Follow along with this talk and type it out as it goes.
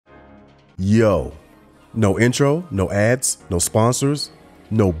Yo, no intro, no ads, no sponsors,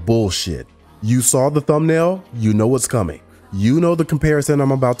 no bullshit. You saw the thumbnail, you know what's coming. You know the comparison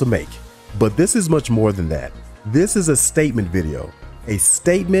I'm about to make. But this is much more than that. This is a statement video. A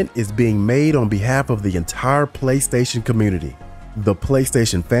statement is being made on behalf of the entire PlayStation community. The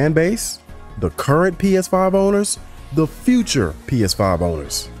PlayStation fan base, the current PS5 owners, the future PS5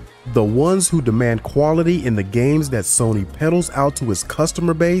 owners. The ones who demand quality in the games that Sony peddles out to its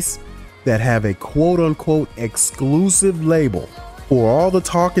customer base that have a quote-unquote exclusive label. For all the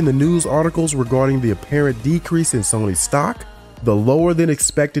talk in the news articles regarding the apparent decrease in Sony's stock, the lower than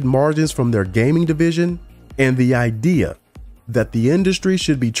expected margins from their gaming division, and the idea that the industry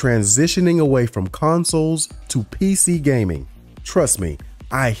should be transitioning away from consoles to PC gaming. Trust me,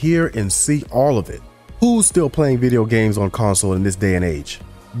 I hear and see all of it. Who's still playing video games on console in this day and age?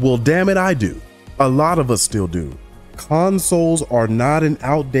 Well, damn it, I do. A lot of us still do. Consoles are not an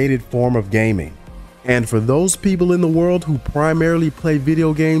outdated form of gaming. And for those people in the world who primarily play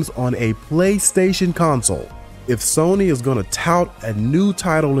video games on a PlayStation console, if Sony is going to tout a new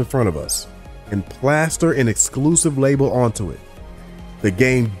title in front of us and plaster an exclusive label onto it, the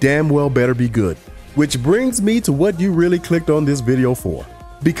game damn well better be good. Which brings me to what you really clicked on this video for.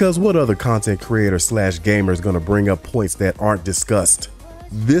 Because what other content creator / gamer is going to bring up points that aren't discussed?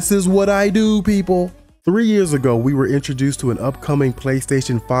 This is what I do, people. 3 years ago, we were introduced to an upcoming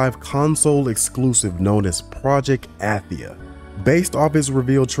PlayStation 5 console exclusive known as Project Athia. Based off its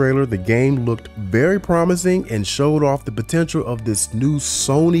reveal trailer, the game looked very promising and showed off the potential of this new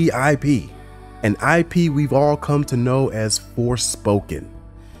Sony IP. An IP we've all come to know as Forspoken.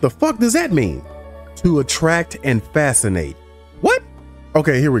 The fuck does that mean? To attract and fascinate. What?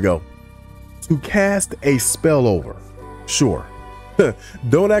 Okay, here we go. To cast a spell over. Sure.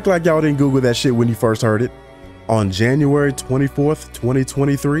 Don't act like y'all didn't Google that shit when you first heard it. On January 24th,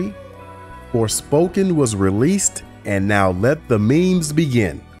 2023, Forspoken was released, and now let the memes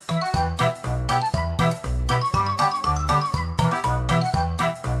begin.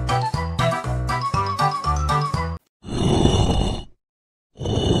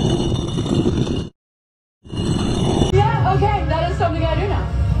 Yeah, okay, that is something I do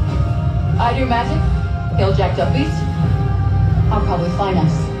now. I do magic, kill jacked up beasts. I'll probably find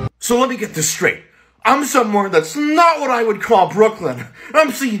us. So let me get this straight. I'm somewhere that's not what I would call Brooklyn.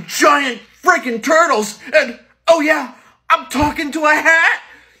 I'm seeing giant freaking turtles and, oh yeah, I'm talking to a hat.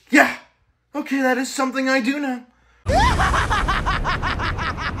 Yeah, okay, that is something I do now.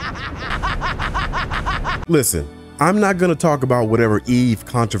 Listen, I'm not gonna talk about whatever Eve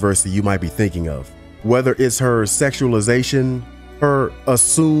controversy you might be thinking of. Whether it's her sexualization, her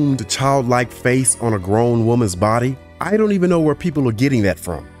assumed childlike face on a grown woman's body, I don't even know where people are getting that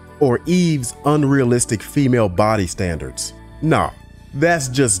from. Or Eve's unrealistic female body standards. Nah, that's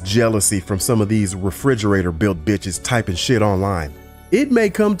just jealousy from some of these refrigerator-built bitches typing shit online. It may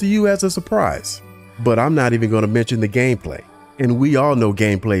come to you as a surprise, but I'm not even gonna mention the gameplay. And we all know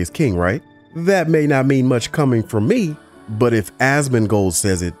gameplay is king, right? That may not mean much coming from me, but if Asmongold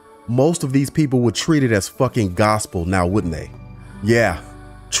says it, most of these people would treat it as fucking gospel now, wouldn't they? Yeah,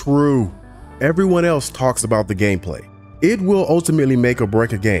 true. Everyone else talks about the gameplay. It will ultimately make or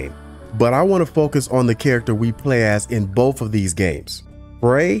break a game, but I want to focus on the character we play as in both of these games,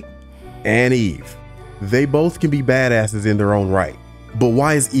 Frey and Eve. They both can be badasses in their own right, but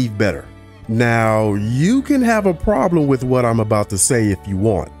why is Eve better? Now, you can have a problem with what I'm about to say if you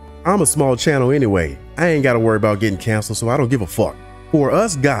want. I'm a small channel anyway. I ain't got to worry about getting canceled, so I don't give a fuck. For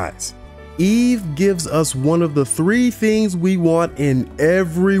us guys, Eve gives us one of the 3 things we want in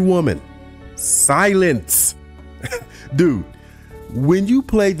every woman. Silence. Dude, when you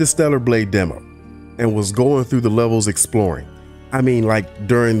played the Stellar Blade demo and was going through the levels exploring, I mean like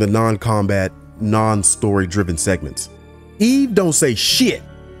during the non-combat, non-story driven segments, Eve don't say shit.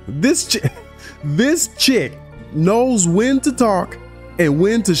 This chick knows when to talk and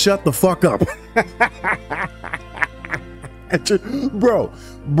when to shut the fuck up.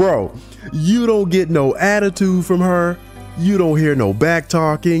 Bro, you don't get no attitude from her. You don't hear no back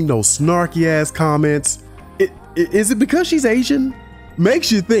talking, no snarky ass comments. Is it because she's Asian?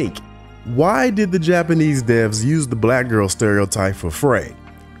 Makes you think, why did the Japanese devs use the black girl stereotype for Frey,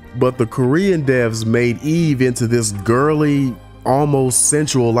 but the Korean devs made Eve into this girly, almost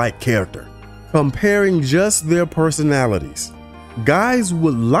sensual-like character? Comparing just their personalities, guys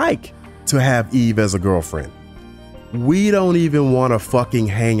would like to have Eve as a girlfriend. We don't even want to fucking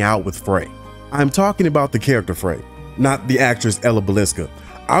hang out with Frey. I'm talking about the character Frey, not the actress Ella Balinska.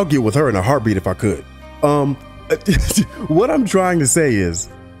 I'll get with her in a heartbeat if I could. What I'm trying to say is,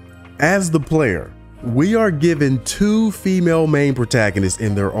 as the player, We are given two female main protagonists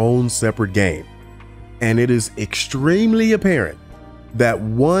in their own separate game, and it is extremely apparent that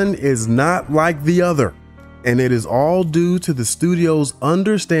one is not like the other, and it is all due to the studio's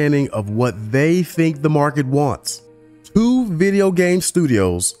understanding of what they think the market wants. Two video game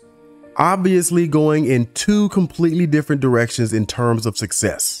studios obviously going in two completely different directions in terms of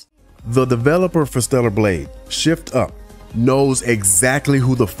success. The developer for Stellar Blade, Shift Up, knows exactly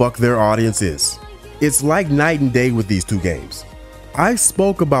who the fuck their audience is. It's like night and day with these two games. I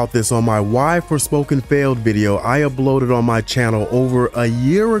spoke about this on my Why Forspoken Failed video I uploaded on my channel over a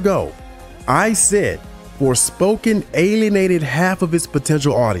year ago. I said Forspoken alienated half of its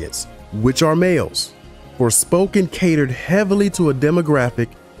potential audience, which are males. Forspoken catered heavily to a demographic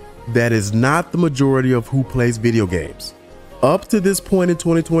that is not the majority of who plays video games. Up to this point in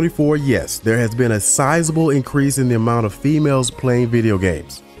 2024, yes, there has been a sizable increase in the amount of females playing video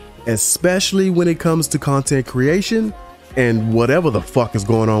games, especially when it comes to content creation and whatever the fuck is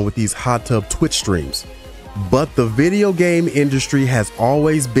going on with these hot tub Twitch streams. But the video game industry has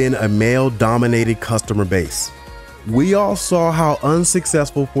always been a male-dominated customer base. We all saw how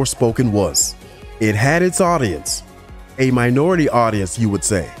unsuccessful Forspoken was. It had its audience, a minority audience, you would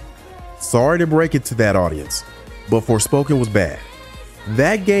say. Sorry to break it to that audience, but Forspoken was bad.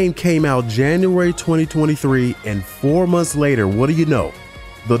 That game came out January 2023, and 4 months later, what do you know?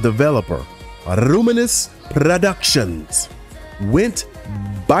 The developer, Ruminous Productions, went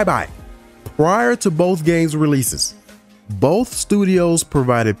bye-bye. Prior to both games' releases, both studios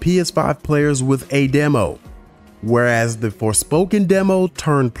provided PS5 players with a demo. Whereas the Forspoken demo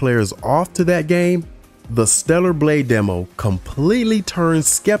turned players off to that game, the Stellar Blade demo completely turned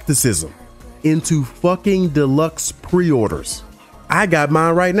skepticism into fucking deluxe pre-orders. I got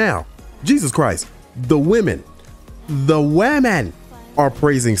mine right now. Jesus Christ, the women are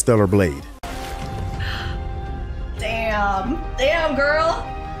praising Stellar Blade. Damn girl.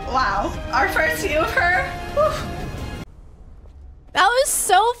 Wow, our first view of her. Whew. That was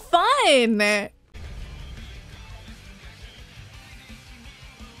so fun.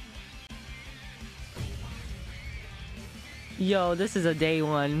 Yo, this is a day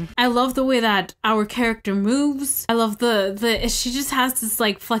one. I love the way that our character moves. I love she just has this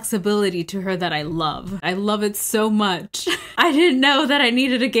like flexibility to her that I love. I love it so much. I didn't know that I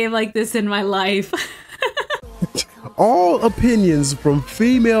needed a game like this in my life. All opinions from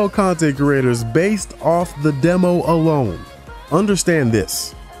female content creators based off the demo alone. Understand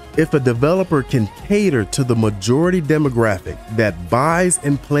this. If a developer can cater to the majority demographic that buys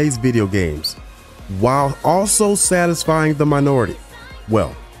and plays video games, while also satisfying the minority,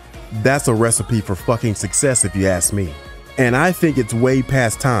 well, that's a recipe for fucking success if you ask me. And I think it's way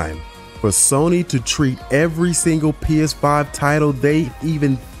past time for Sony to treat every single PS5 title they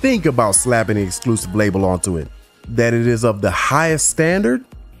even think about slapping an exclusive label onto it, that it is of the highest standard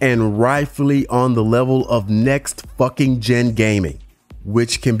and rightfully on the level of next fucking gen gaming,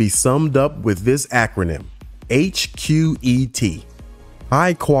 which can be summed up with this acronym, HQET,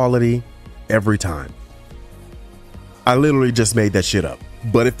 high quality, every time. I literally just made that shit up,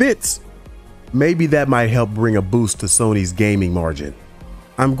 but it fits. Maybe that might help bring a boost to Sony's gaming margin.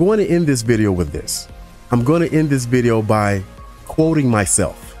 I'm going to end this video with this. I'm going to end this video by quoting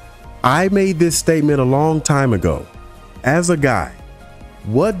myself. I made this statement a long time ago. As a guy,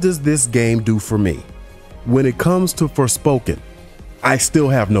 what does this game do for me? When it comes to Forspoken, I still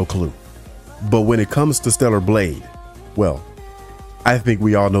have no clue. But when it comes to Stellar Blade, well, I think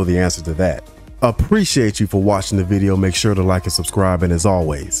we all know the answer to that. Appreciate you for watching the video. Make sure to like and subscribe. And as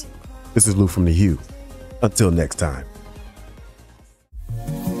always, this is Lou from the Hue. Until next time.